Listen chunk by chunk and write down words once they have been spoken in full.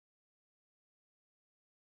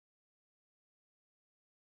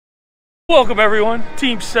Welcome everyone,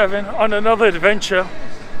 Team 7 on another adventure.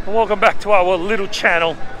 And welcome back to our little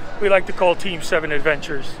channel we like to call Team 7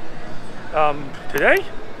 Adventures. Today's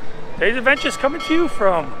adventure is coming to you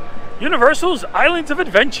from Universal's Islands of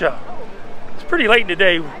Adventure. It's pretty late in the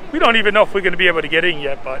day. We don't even know if we're going to be able to get in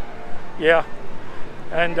yet, but yeah.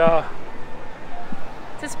 And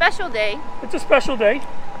it's a special day. It's a special day.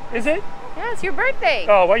 Is it? Yeah, it's your birthday.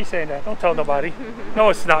 Oh, why are you saying that? Don't tell nobody.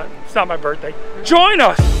 No, it's not. It's not my birthday. Join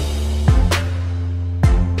us!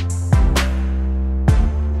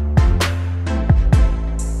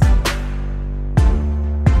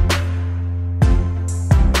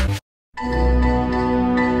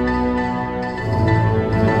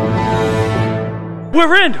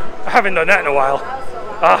 We're in! I haven't done that in a while.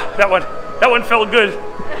 That one felt good.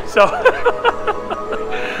 So,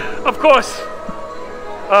 of course, you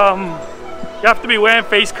have to be wearing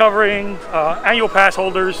face covering, annual pass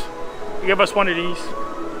holders. You give us one of these.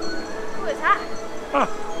 Who is that? Huh.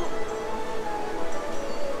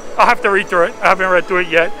 I'll have to read through it. I haven't read through it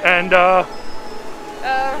yet. And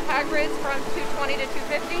Hagrid's from 220 to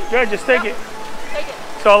 250? Yeah, just take it. Take it.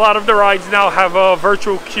 So a lot of the rides now have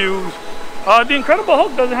virtual queues. The Incredible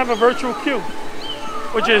Hulk doesn't have a virtual queue,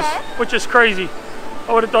 which is crazy.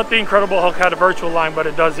 I would have thought the Incredible Hulk had a virtual line, but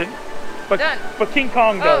it doesn't. But King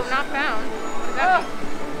Kong does. Oh, not found.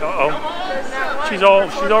 She's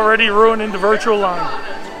already ruining the virtual line.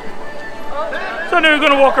 So then we're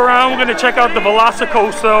gonna walk around. We're gonna check out the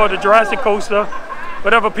Velocicoaster or the Jurassic Coaster,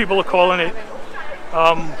 whatever people are calling it.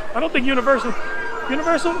 I don't think Universal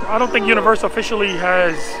officially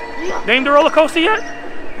has named the roller coaster yet.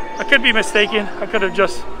 I could be mistaken. I could have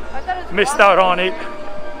just missed out on it.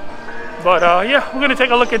 But yeah, we're gonna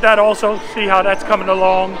take a look at that also, see how that's coming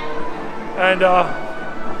along, and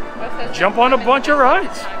jump on a bunch of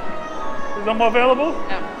rides. Is them available?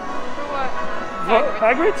 No. What?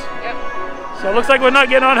 Hagrid's? Yep. So it looks like we're not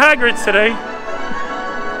getting on Hagrid's today.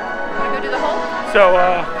 Wanna go do the hole? So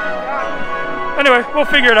anyway, we'll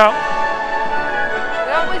figure it out.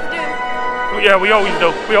 We always do. Yeah, we always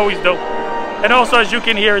do. We always do. And also, as you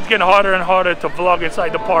can hear, it's getting harder and harder to vlog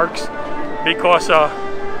inside the parks because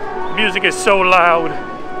music is so loud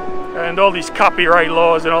and all these copyright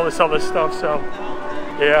laws and all this other stuff. So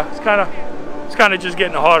yeah, it's kind of just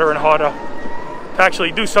getting harder and harder to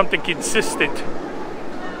actually do something consistent.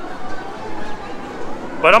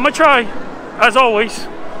 But I'm gonna try, as always.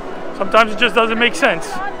 Sometimes it just doesn't make sense.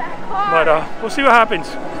 But we'll see what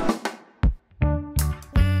happens.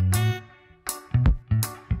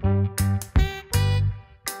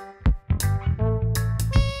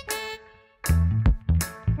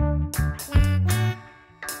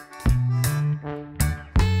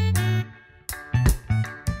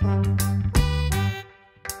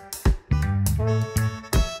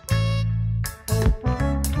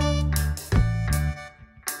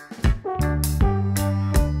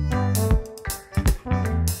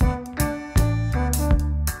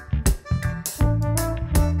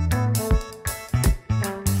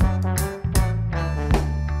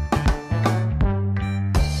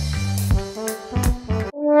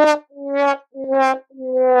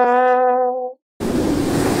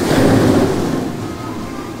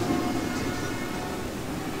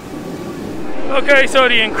 Okay, so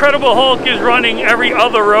the Incredible Hulk is running every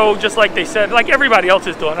other row, just like they said, like everybody else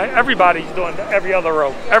is doing. Everybody's doing every other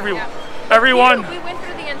row. Everyone. We went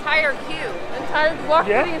through the entire queue. Walked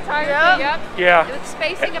through the entire queue. Yep. Yeah. It was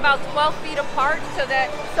spacing about 12 feet apart, so that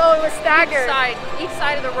it was staggered. Each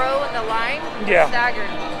side of the row and the line was staggered.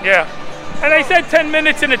 Yeah. And they said 10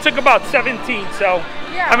 minutes, and it took about 17. So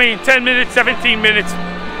yeah. I mean, 10 minutes, 17 minutes.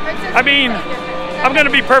 I mean, I'm gonna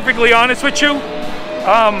be perfectly honest with you.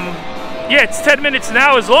 Yeah, it's 10 minutes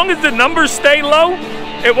now. As long as the numbers stay low,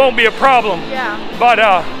 it won't be a problem. Yeah. But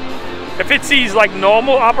if it sees like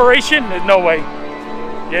normal operation, there's no way.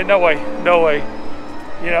 Yeah, no way.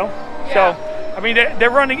 You know? Yeah. So, I mean, they're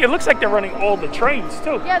running, it looks like they're running all the trains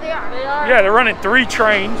too. Yeah, they are. Yeah, they're running 3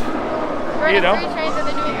 trains. Running 3 trains and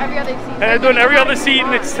they're doing every other seat. And they're doing every other seat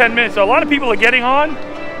and it's 10 minutes. So a lot of people are getting on.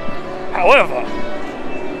 However,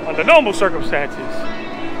 under normal circumstances,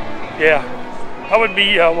 yeah. That would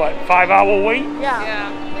be, what, 5-hour wait? Yeah,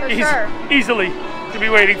 for sure. Easily to be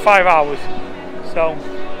waiting 5 hours. So,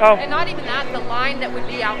 and not even that, the line that would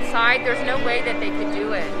be outside, there's no way that they could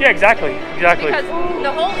do it. Yeah, exactly. Because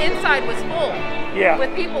the whole inside was full. Yeah.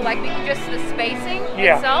 With people, like just the spacing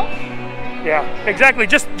itself. Yeah, exactly.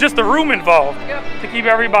 Just the room involved to keep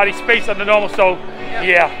everybody spaced under normal. So,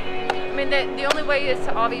 yeah. I mean, the only way is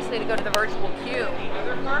to obviously to go to the virtual queue.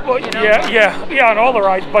 Well, you know? yeah, on all the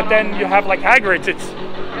rides. But then you have like Hagrid's. It's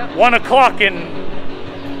 1 o'clock and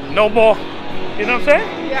no more. You know what I'm saying?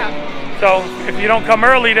 Yeah. So if you don't come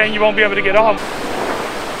early, then you won't be able to get off.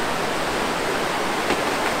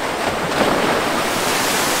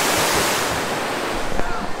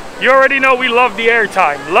 You already know we love the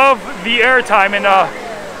airtime. Love the airtime, and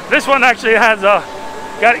this one actually has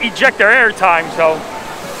got ejector airtime, so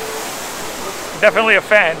definitely a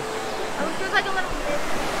fan. Oh, feels like a little bit.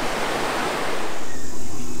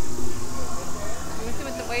 You want to see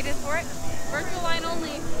what the wait is for it? Virtual line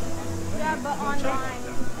only. Yeah, but online.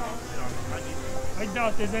 I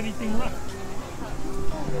doubt there's anything left.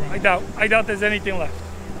 I doubt there's anything left.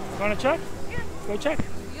 Want to check? Yeah. Go check.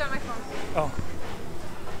 You got my phone. Oh.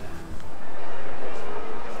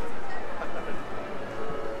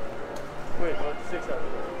 Wait, what's 6 hours?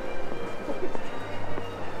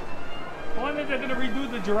 When are they going to redo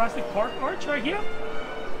the Jurassic Park arch right here?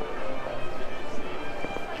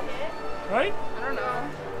 Right? I don't know.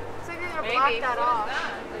 Looks like they're gonna Maybe. block that off.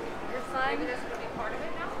 Your son? Maybe that's going to be part of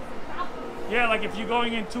it now? Yeah, like if you're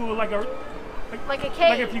going into like a Like a cave.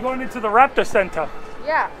 like if you're going into the Raptor Center.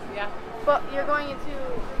 Yeah. Yeah. But you're going into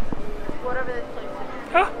whatever this place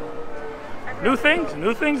is. Huh? New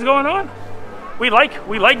things going on. We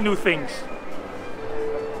like new things.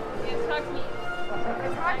 It's Tuck Me.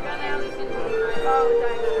 It's hard I got to it at least in Oh,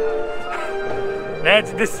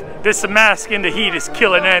 Nancy, this mask in the heat is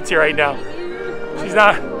killing Nancy right now.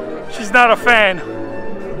 She's not a fan.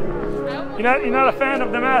 You're not a fan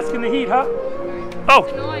of the mask in the heat, huh? Oh,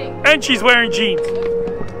 and she's wearing jeans.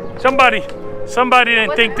 Somebody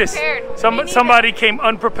didn't think this. Somebody came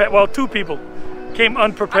unprepared. Well, two people came I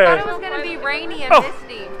unprepared. thought it was going to be rainy and Oh,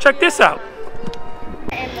 misty. check this out.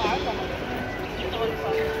 And mark them.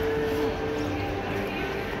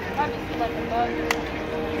 Obviously, like a bug.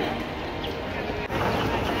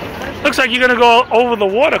 Looks like you're gonna go over the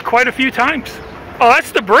water quite a few times. Oh,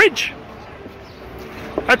 that's the bridge.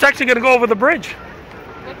 That's actually gonna go over the bridge.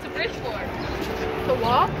 What's the bridge for? To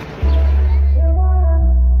walk?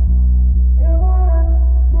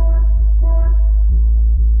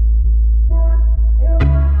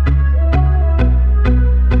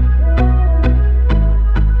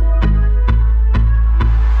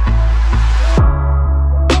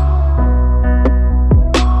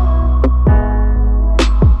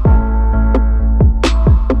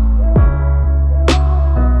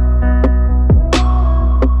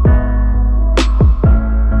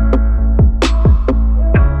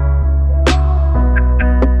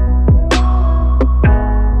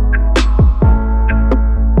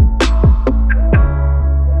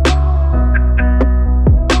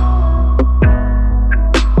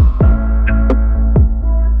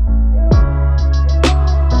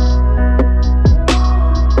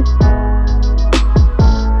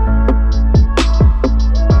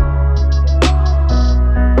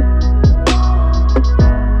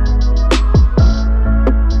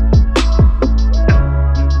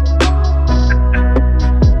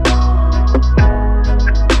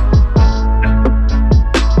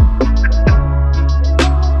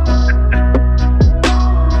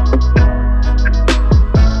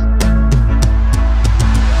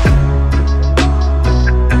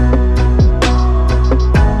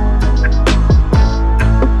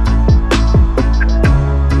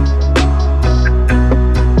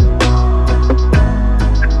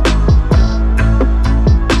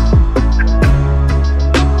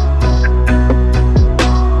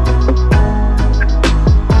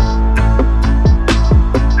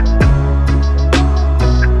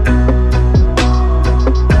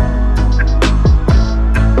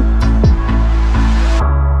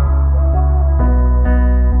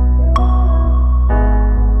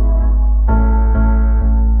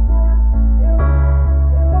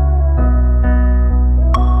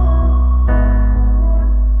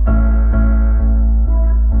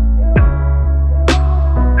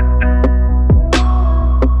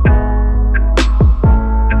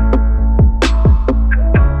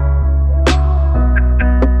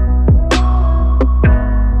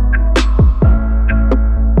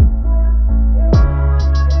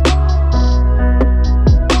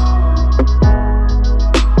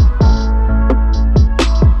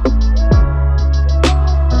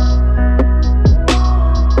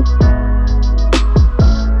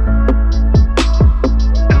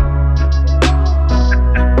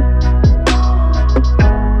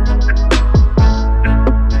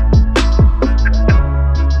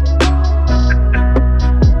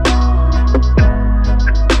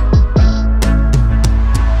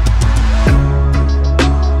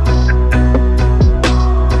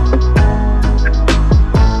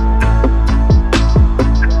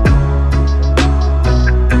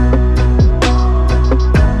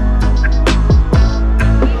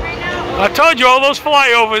 told you, all those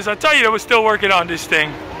flyovers, I tell you, they were still working on this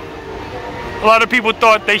thing. A lot of people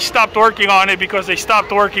thought they stopped working on it because they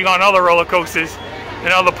stopped working on other roller coasters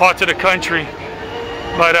in other parts of the country.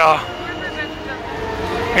 But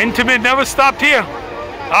Intimate never stopped here,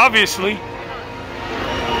 obviously.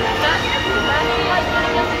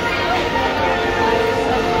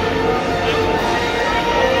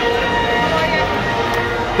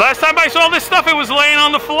 Last time I saw this stuff, it was laying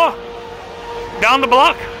on the floor, down the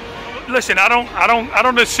block. Listen, I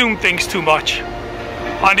don't assume things too much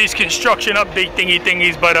on these construction update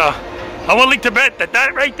thingies, but I'm willing to bet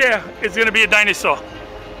that right there is gonna be a dinosaur.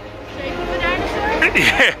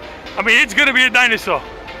 Yeah, I mean, it's gonna be a dinosaur.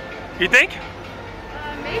 You think?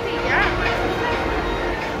 Maybe, yeah.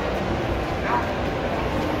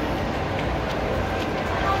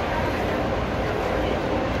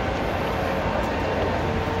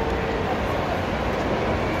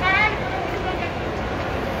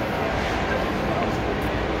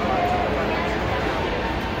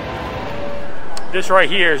 This right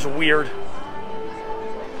here is weird.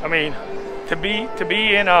 I mean, to be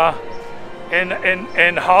in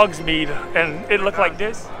Hogsmeade and it looked like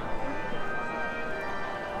this.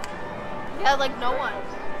 Yeah, like no one.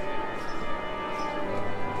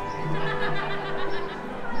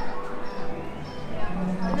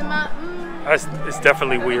 It's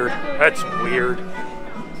definitely weird. That's weird.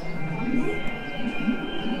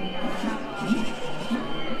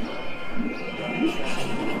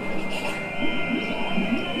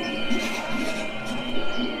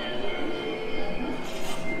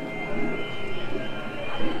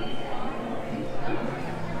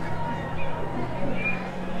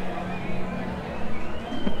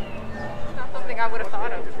 I would have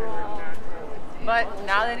thought of. But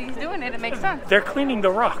now that he's doing it, it makes sense. They're cleaning the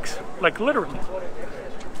rocks, like literally.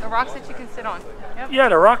 The rocks that you can sit on. Yep. Yeah,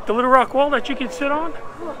 the little rock wall that you can sit on.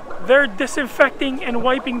 They're disinfecting and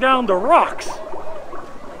wiping down the rocks.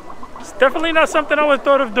 It's definitely not something I would have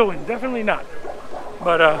thought of doing. Definitely not.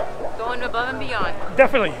 But going above and beyond.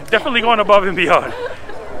 Definitely going above and beyond.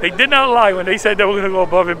 They did not lie when they said they were going to go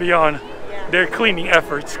above and beyond their cleaning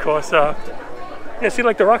efforts. Cause yeah, see,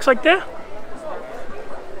 like the rocks like that.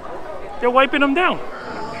 They're wiping them down. I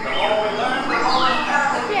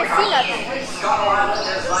can't see nothing.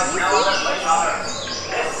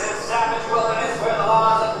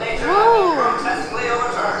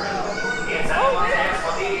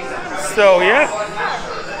 So yeah.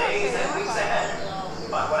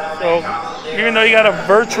 So even though you got a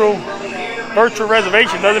virtual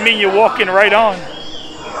reservation, doesn't mean you're walking right on.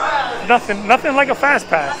 Nothing like a fast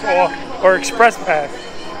pass or express pass.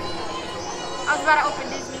 I was about to open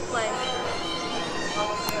Disney Play.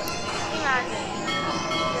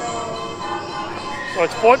 So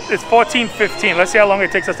it's 14:15. Let's see how long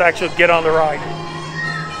it takes us to actually get on the ride.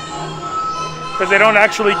 Because they don't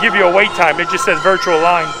actually give you a wait time. It just says virtual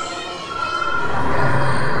line.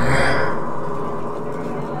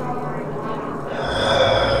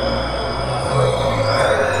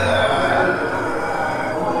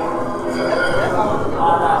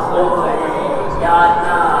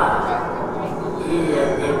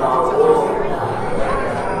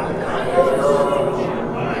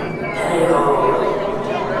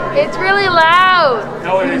 It's really loud.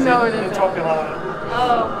 No, it isn't. No, it isn't. You're talking loud.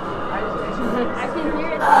 Oh. I can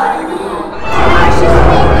hear it.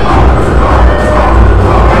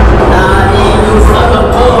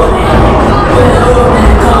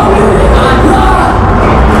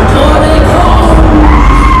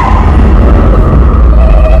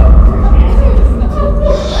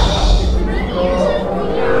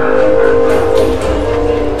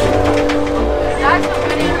 That's some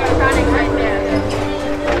good animatronics right there.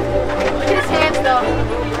 Look at his hands though.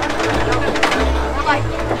 I like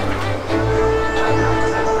it.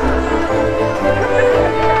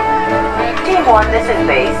 Team 1, this is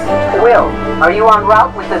base. Will, are you en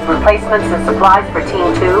route with the replacements and supplies for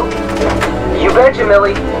Team 2? You betcha,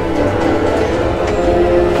 Millie.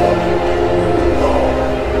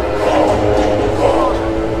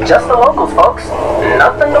 Just the locals, folks.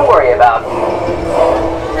 Nothing to worry about.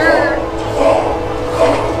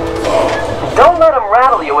 Don't let them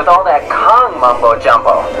rattle you with all that Kong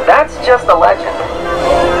mumbo-jumbo. That's just a legend.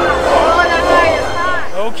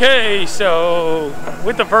 Okay, so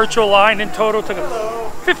with the virtual line in total took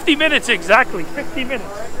 50 minutes exactly, 50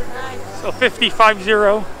 minutes. So 50.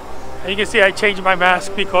 And you can see I changed my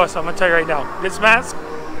mask because I'm gonna tell you right now, this mask,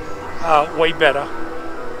 way better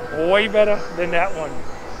than that one.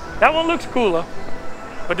 That one looks cooler,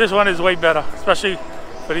 but this one is way better, especially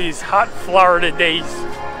for these hot Florida days.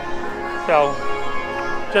 So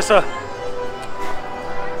just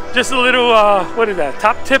Just a little, what is that?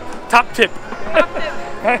 Top tip? Top tip.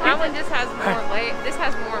 That one just has more this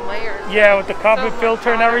has more layers. Yeah, with the carbon So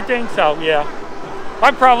filter and much everything. So yeah.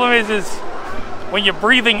 My problem is when you're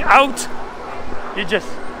breathing out,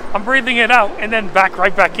 I'm breathing it out and then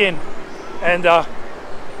right back in. And I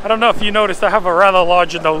don't know if you noticed, I have a rather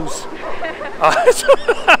large nose.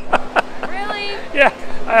 Really? Yeah,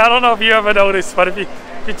 I don't know if you ever noticed, but if you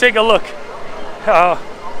take a look,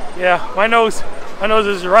 yeah, my nose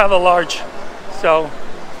is rather large. So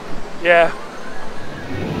yeah.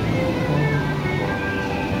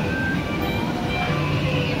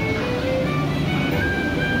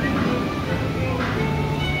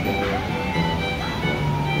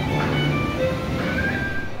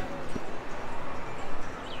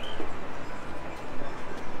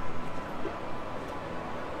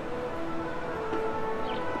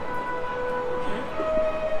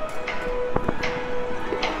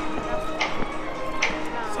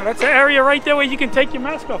 So that's the area right there where you can take your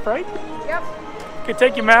mask off, right? Yep. You can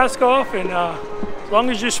take your mask off, and as long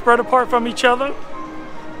as you're spread apart from each other,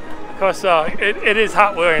 because it is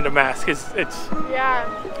hot wearing the mask. Yeah.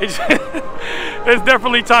 There's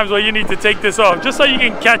definitely times where you need to take this off, just so you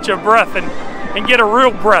can catch your breath and get a real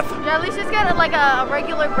breath. Yeah, at least just get like a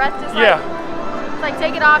regular breath. Just Yeah. like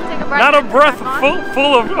take it off, take a breath. Not a and breath put it back on.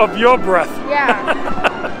 full of your breath. Yeah.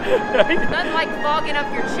 Nothing like fogging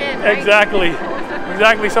up your chin, right? Exactly.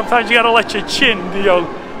 Exactly. Sometimes you gotta let your chin, you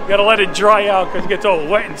gotta let it dry out because it gets all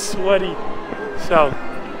wet and sweaty. So,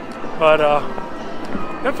 but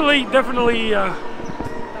definitely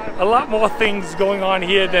a lot more things going on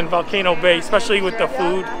here than Volcano Bay, especially with the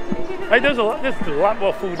food. Right, there's a lot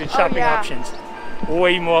more food and shopping options,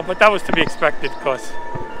 way more. But that was to be expected because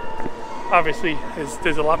obviously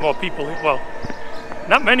there's a lot more people. Well,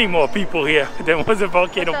 not many more people here than was at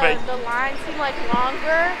Volcano Bay. The lines seem like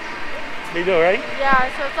longer. They do, right? Yeah,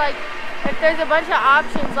 so it's like if there's a bunch of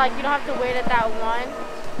options, like you don't have to wait at that one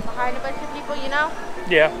behind a bunch of people, you know?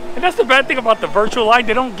 Yeah, and that's the bad thing about the virtual line.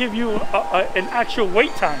 They don't give you an actual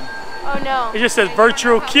wait time. Oh no. It just says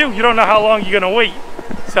virtual queue. You don't know how long you're gonna wait.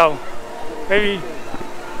 So maybe,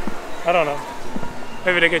 I don't know.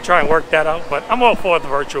 Maybe they could try and work that out. But I'm all for the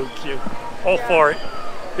virtual queue. All for it.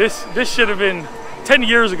 This should have been 10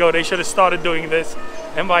 years ago. They should have started doing this,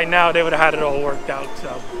 and by now they would have had it all worked out.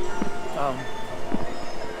 So,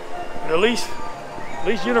 but at least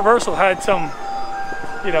Universal had some,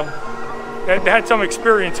 they had some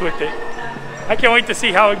experience with it. I can't wait to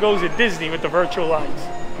see how it goes at Disney with the virtual lines.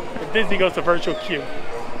 If Disney goes to virtual queue,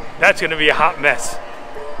 that's going to be a hot mess.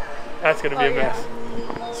 That's going to be a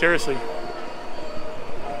mess. Seriously.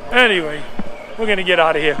 Anyway, we're going to get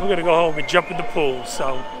out of here. We're going to go home and jump in the pool.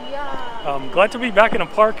 So, glad to be back in a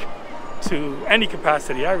park to any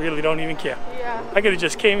capacity. I really don't even care. Yeah. I could have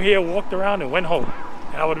just came here, walked around, and went home.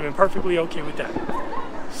 And I would have been perfectly okay with that.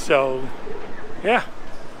 So, yeah.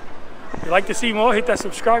 If you'd like to see more, hit that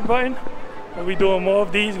subscribe button. We'll be doing more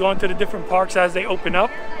of these, going to the different parks as they open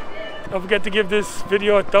up. Don't forget to give this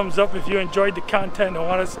video a thumbs up if you enjoyed the content and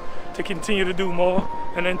want us to continue to do more.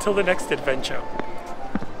 And until the next adventure,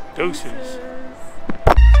 deuces.